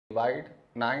Divide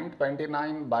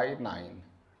 929 by 9.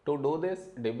 To do this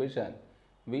division,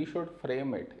 we should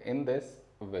frame it in this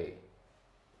way.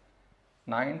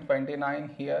 929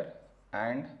 here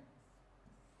and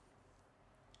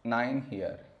 9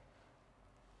 here.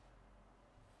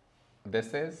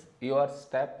 This is your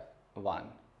step 1.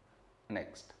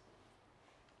 Next,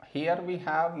 here we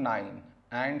have 9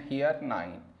 and here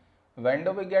 9. When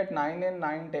do we get 9 in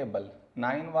 9 table?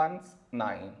 9 ones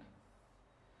 9.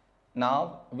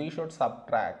 Now we should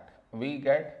subtract. We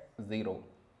get 0.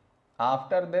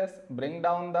 After this, bring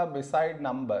down the beside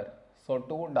number. So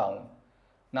 2 down.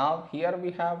 Now here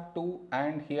we have 2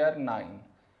 and here 9.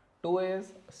 2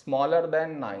 is smaller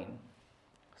than 9.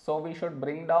 So we should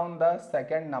bring down the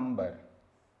second number.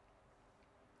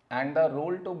 And the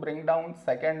rule to bring down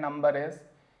second number is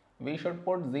we should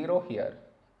put 0 here.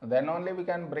 Then only we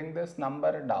can bring this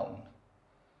number down.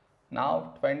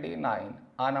 Now 29.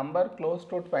 A number close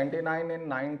to 29 in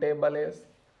 9 table is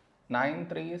 9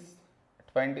 3s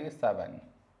 27.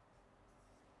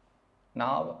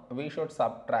 Now we should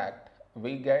subtract.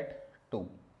 We get 2.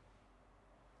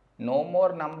 No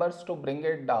more numbers to bring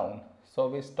it down. So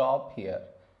we stop here.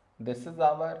 This is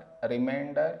our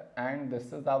remainder and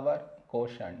this is our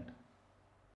quotient.